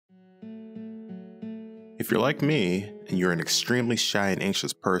If you're like me, and you're an extremely shy and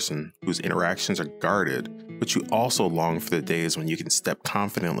anxious person whose interactions are guarded, but you also long for the days when you can step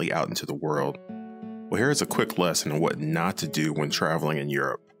confidently out into the world, well, here's a quick lesson on what not to do when traveling in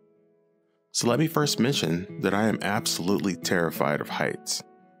Europe. So let me first mention that I am absolutely terrified of heights,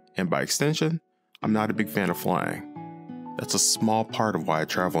 and by extension, I'm not a big fan of flying. That's a small part of why I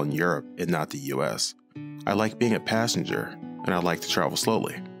travel in Europe and not the US. I like being a passenger, and I like to travel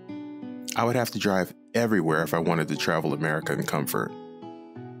slowly. I would have to drive everywhere if I wanted to travel America in comfort.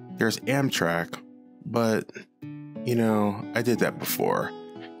 There's Amtrak, but, I did that before,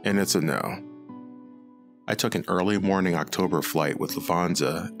 and it's a no. I took an early morning October flight with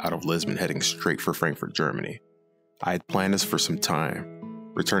Lufthansa out of Lisbon heading straight for Frankfurt, Germany. I had planned this for some time,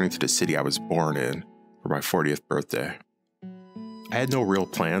 returning to the city I was born in for my 40th birthday. I had no real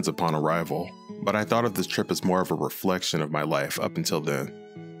plans upon arrival, but I thought of this trip as more of a reflection of my life up until then.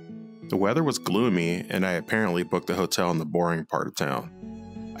 The weather was gloomy, and I apparently booked a hotel in the boring part of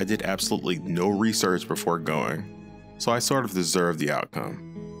town. I did absolutely no research before going, so I sort of deserved the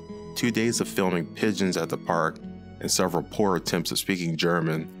outcome. 2 days of filming pigeons at the park and several poor attempts at speaking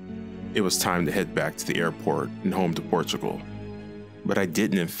German, it was time to head back to the airport and home to Portugal. But I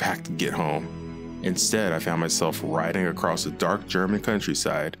didn't in fact get home. Instead, I found myself riding across the dark German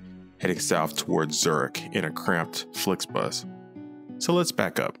countryside, heading south towards Zurich in a cramped Flixbus. So let's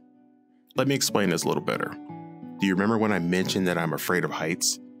back up. Let me explain this a little better. Do you remember when I mentioned that I'm afraid of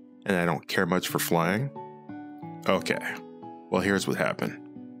heights and I don't care much for flying? Okay, well here's what happened.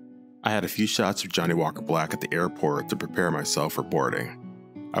 I had a few shots of Johnny Walker Black at the airport to prepare myself for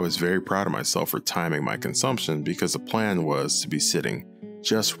boarding. I was very proud of myself for timing my consumption because the plan was to be sitting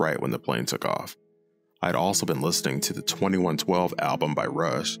just right when the plane took off. I'd also been listening to the 2112 album by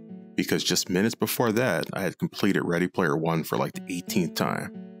Rush because just minutes before that I had completed Ready Player One for like the 18th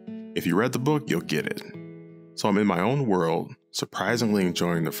time. If you read the book, you'll get it. So I'm in my own world, surprisingly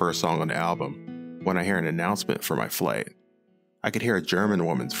enjoying the first song on the album when I hear an announcement for my flight. I could hear a German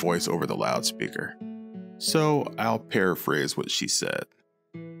woman's voice over the loudspeaker. So I'll paraphrase what she said.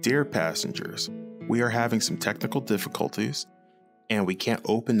 Dear passengers, we are having some technical difficulties and we can't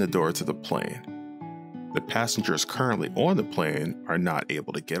open the door to the plane. The passengers currently on the plane are not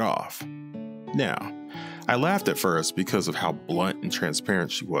able to get off. Now, I laughed at first because of how blunt and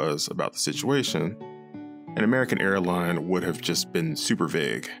transparent she was about the situation. An American airline would have just been super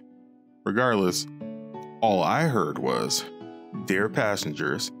vague. Regardless, all I heard was, Dear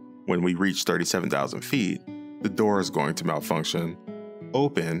passengers, when we reach 37,000 feet, the door is going to malfunction,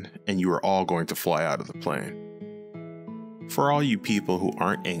 open, and you are all going to fly out of the plane. For all you people who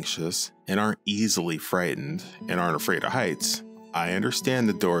aren't anxious and aren't easily frightened and aren't afraid of heights, I understand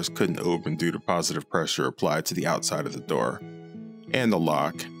the doors couldn't open due to positive pressure applied to the outside of the door, and the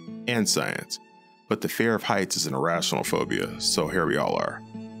lock, and science, but the fear of heights is an irrational phobia, so here we all are.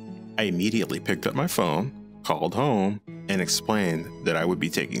 I immediately picked up my phone, called home, and explained that I would be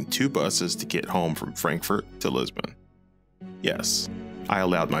taking 2 buses to get home from Frankfurt to Lisbon. Yes, I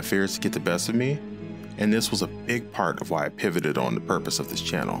allowed my fears to get the best of me, and this was a big part of why I pivoted on the purpose of this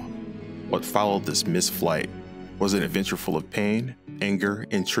channel. What followed this missed flight was an adventure full of pain, anger,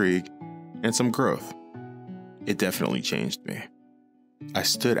 intrigue, and some growth. It definitely changed me. I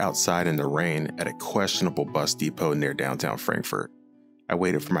stood outside in the rain at a questionable bus depot near downtown Frankfurt. I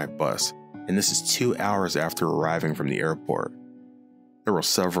waited for my bus, and this is 2 hours after arriving from the airport. There were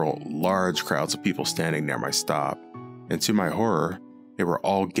several large crowds of people standing near my stop, and to my horror, they were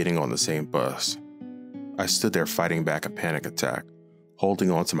all getting on the same bus. I stood there fighting back a panic attack,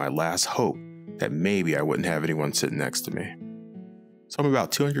 holding on to my last hope that maybe I wouldn't have anyone sitting next to me. So I'm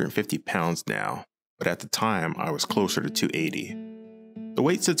about 250 pounds now, but at the time I was closer to 280. The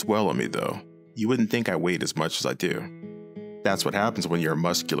weight sits well on me though. You wouldn't think I weighed as much as I do. That's what happens when you're a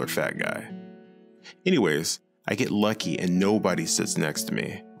muscular fat guy. Anyways, I get lucky and nobody sits next to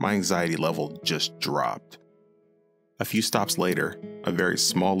me. My anxiety level just dropped. A few stops later, a very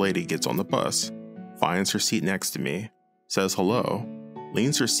small lady gets on the bus, finds her seat next to me, says hello,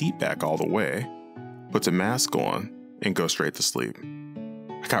 leans her seat back all the way, puts a mask on, and goes straight to sleep.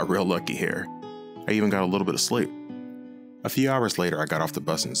 I got real lucky here. I even got a little bit of sleep. A few hours later, I got off the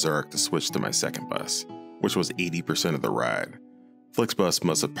bus in Zurich to switch to my second bus, which was 80% of the ride. Flixbus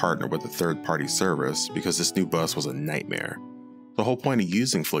must have partnered with a third-party service because this new bus was a nightmare. The whole point of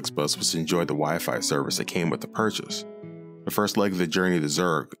using Flixbus was to enjoy the Wi-Fi service that came with the purchase. The first leg of the journey to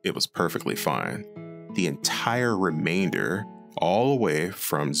Zurich, it was perfectly fine. The entire remainder, all the way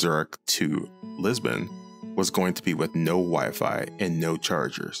from Zurich to Lisbon, was going to be with no Wi-Fi and no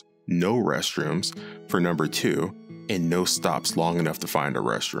chargers, no restrooms for number 2, and no stops long enough to find a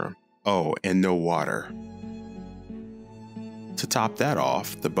restroom. Oh, and no water. To top that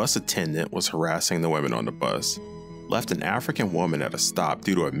off, the bus attendant was harassing the women on the bus, left an African woman at a stop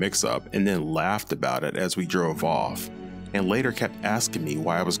due to a mix-up, and then laughed about it as we drove off, and later kept asking me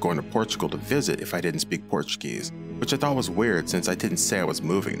why I was going to Portugal to visit if I didn't speak Portuguese, which I thought was weird since I didn't say I was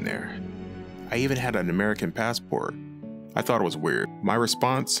moving there. I even had an American passport. I thought it was weird. My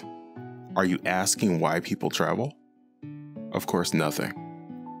response? Are you asking why people travel? Of course, nothing.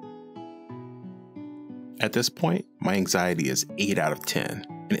 At this point, my anxiety is 8 out of 10,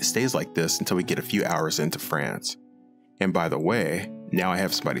 and it stays like this until we get a few hours into France. And by the way, now I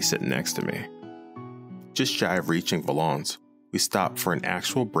have somebody sitting next to me. Just shy of reaching Valence, we stop for an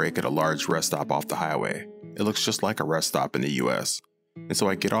actual break at a large rest stop off the highway. It looks just like a rest stop in the US, and so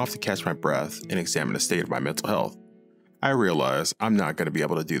I get off to catch my breath and examine the state of my mental health. I realize I'm not going to be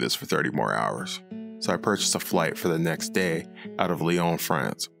able to do this for 30 more hours, so I purchase a flight for the next day out of Lyon,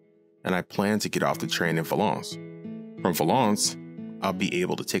 France, and I plan to get off the train in Valence. From Valence, I'll be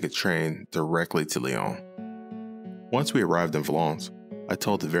able to take a train directly to Lyon. Once we arrived in Valence, I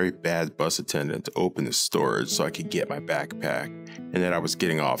told the very bad bus attendant to open the storage so I could get my backpack and that I was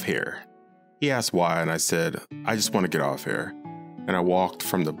getting off here. He asked why, and I said, I just want to get off here, and I walked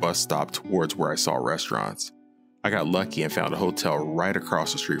from the bus stop towards where I saw restaurants. I got lucky and found a hotel right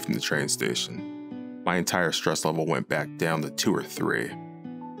across the street from the train station. My entire stress level went back down to 2 or 3.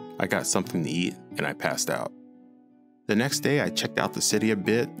 I got something to eat and I passed out. The next day, I checked out the city a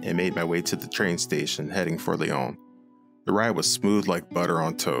bit and made my way to the train station heading for Lyon. The ride was smooth like butter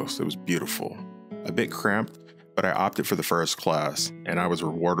on toast. It was beautiful. A bit cramped, but I opted for the first class and I was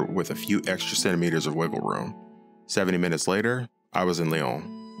rewarded with a few extra centimeters of wiggle room. 70 minutes later, I was in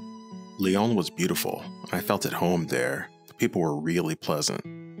Lyon. Lyon was beautiful. I felt at home there. The people were really pleasant.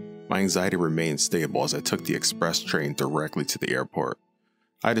 My anxiety remained stable as I took the express train directly to the airport.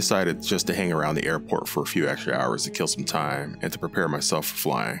 I decided just to hang around the airport for a few extra hours to kill some time and to prepare myself for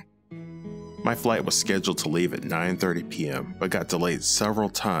flying. My flight was scheduled to leave at 9:30 p.m. but got delayed several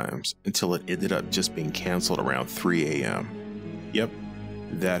times until it ended up just being canceled around 3 a.m. Yep,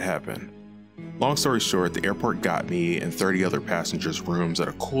 that happened. Long story short, the airport got me and 30 other passengers rooms at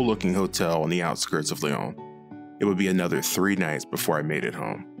a cool-looking hotel on the outskirts of Lyon. It would be another 3 nights before I made it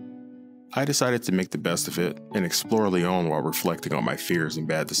home. I decided to make the best of it and explore Lyon while reflecting on my fears and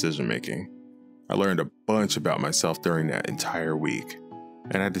bad decision-making. I learned a bunch about myself during that entire week,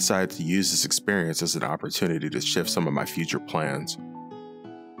 and I decided to use this experience as an opportunity to shift some of my future plans.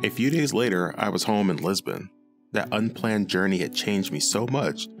 A few days later, I was home in Lisbon. That unplanned journey had changed me so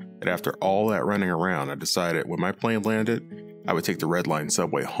much that after all that running around, I decided when my plane landed, I would take the Red Line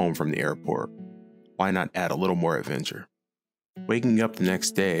subway home from the airport. Why not add a little more adventure? Waking up the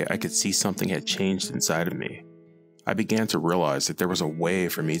next day, I could see something had changed inside of me. I began to realize that there was a way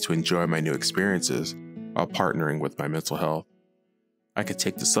for me to enjoy my new experiences while partnering with my mental health. I could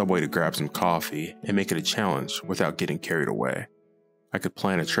take the subway to grab some coffee and make it a challenge without getting carried away. I could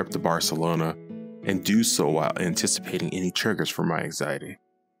plan a trip to Barcelona and do so while anticipating any triggers for my anxiety.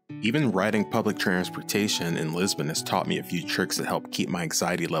 Even riding public transportation in Lisbon has taught me a few tricks that help keep my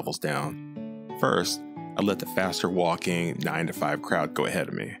anxiety levels down. First, I let the faster walking 9 to 5 crowd go ahead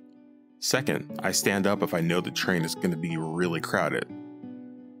of me. Second, I stand up if I know the train is going to be really crowded.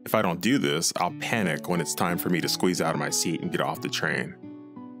 If I don't do this, I'll panic when it's time for me to squeeze out of my seat and get off the train.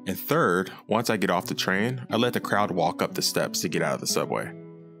 And third, once I get off the train, I let the crowd walk up the steps to get out of the subway.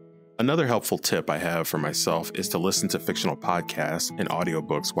 Another helpful tip I have for myself is to listen to fictional podcasts and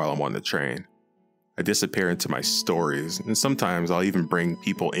audiobooks while I'm on the train. I disappear into my stories, and sometimes I'll even bring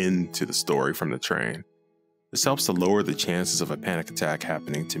people into the story from the train. This helps to lower the chances of a panic attack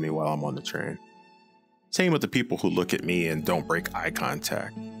happening to me while I'm on the train. Same with the people who look at me and don't break eye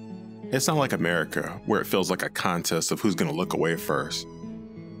contact. It's not like America, where it feels like a contest of who's going to look away first.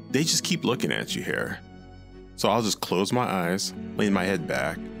 They just keep looking at you here. So I'll just close my eyes, lean my head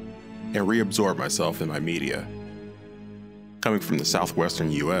back, and reabsorb myself in my media. Coming from the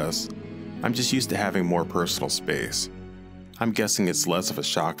southwestern US, I'm just used to having more personal space. I'm guessing it's less of a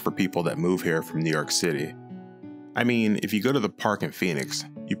shock for people that move here from New York City. I mean, if you go to the park in Phoenix,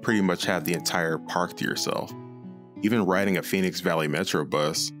 you pretty much have the entire park to yourself. Even riding a Phoenix Valley Metro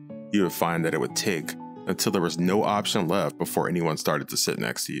bus, you would find that it would take until there was no option left before anyone started to sit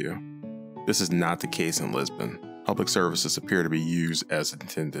next to you. This is not the case in Lisbon. Public services appear to be used as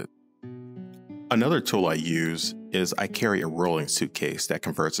intended. Another tool I use is I carry a rolling suitcase that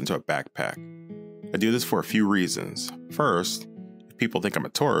converts into a backpack. I do this for a few reasons. First, if people think I'm a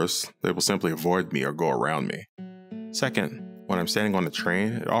tourist, they will simply avoid me or go around me. Second, when I'm standing on the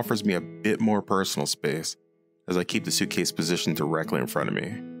train, it offers me a bit more personal space as I keep the suitcase positioned directly in front of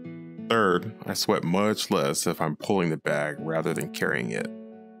me. Third, I sweat much less if I'm pulling the bag rather than carrying it.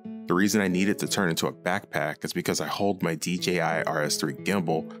 The reason I need it to turn into a backpack is because I hold my DJI RS3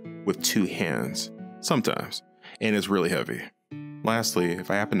 gimbal with 2 hands, sometimes, and it's really heavy. Lastly, if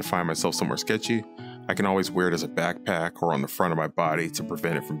I happen to find myself somewhere sketchy, I can always wear it as a backpack or on the front of my body to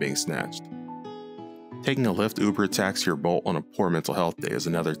prevent it from being snatched. Taking a Lyft, Uber, taxi, or Bolt on a poor mental health day is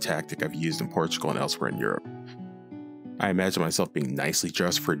another tactic I've used in Portugal and elsewhere in Europe. I imagine myself being nicely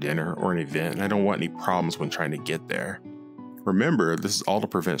dressed for dinner or an event, and I don't want any problems when trying to get there. Remember, this is all to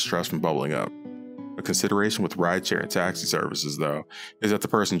prevent stress from bubbling up. A consideration with rideshare and taxi services, though, is that the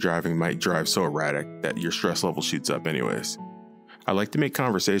person driving might drive so erratic that your stress level shoots up anyways. I like to make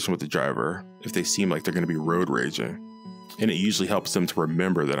conversation with the driver if they seem like they're going to be road raging, and it usually helps them to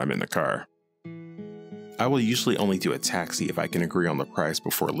remember that I'm in the car. I will usually only do a taxi if I can agree on the price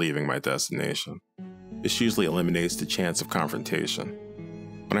before leaving my destination. This usually eliminates the chance of confrontation.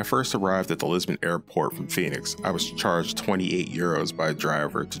 When I first arrived at the Lisbon airport from Phoenix, I was charged 28 euros by a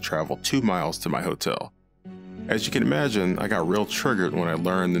driver to travel 2 miles to my hotel. As you can imagine, I got real triggered when I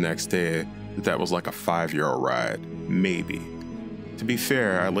learned the next day that was like a €5 ride, maybe. To be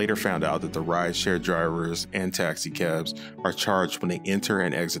fair, I later found out that the rideshare drivers and taxi cabs are charged when they enter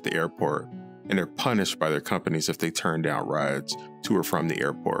and exit the airport, and they're punished by their companies if they turn down rides to or from the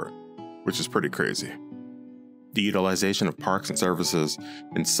airport, which is pretty crazy. The utilization of parks and services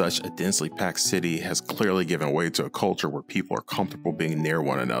in such a densely packed city has clearly given way to a culture where people are comfortable being near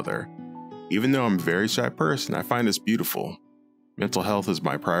one another. Even though I'm a very shy person, I find this beautiful. Mental health is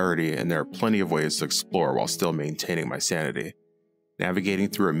my priority, and there are plenty of ways to explore while still maintaining my sanity. Navigating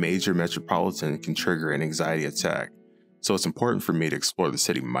through a major metropolitan can trigger an anxiety attack, so it's important for me to explore the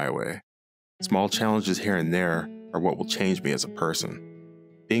city my way. Small challenges here and there are what will change me as a person.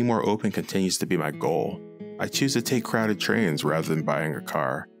 Being more open continues to be my goal. I choose to take crowded trains rather than buying a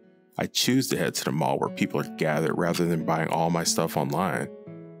car. I choose to head to the mall where people are gathered rather than buying all my stuff online.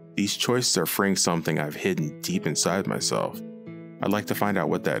 These choices are freeing something I've hidden deep inside myself. I'd like to find out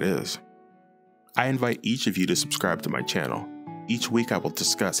what that is. I invite each of you to subscribe to my channel. Each week I will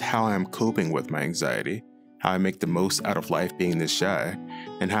discuss how I am coping with my anxiety, how I make the most out of life being this shy,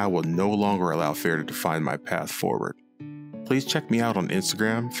 and how I will no longer allow fear to define my path forward. Please check me out on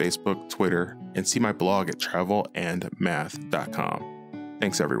Instagram, Facebook, Twitter, and see my blog at travelandmath.com.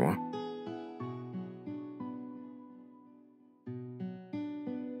 Thanks everyone.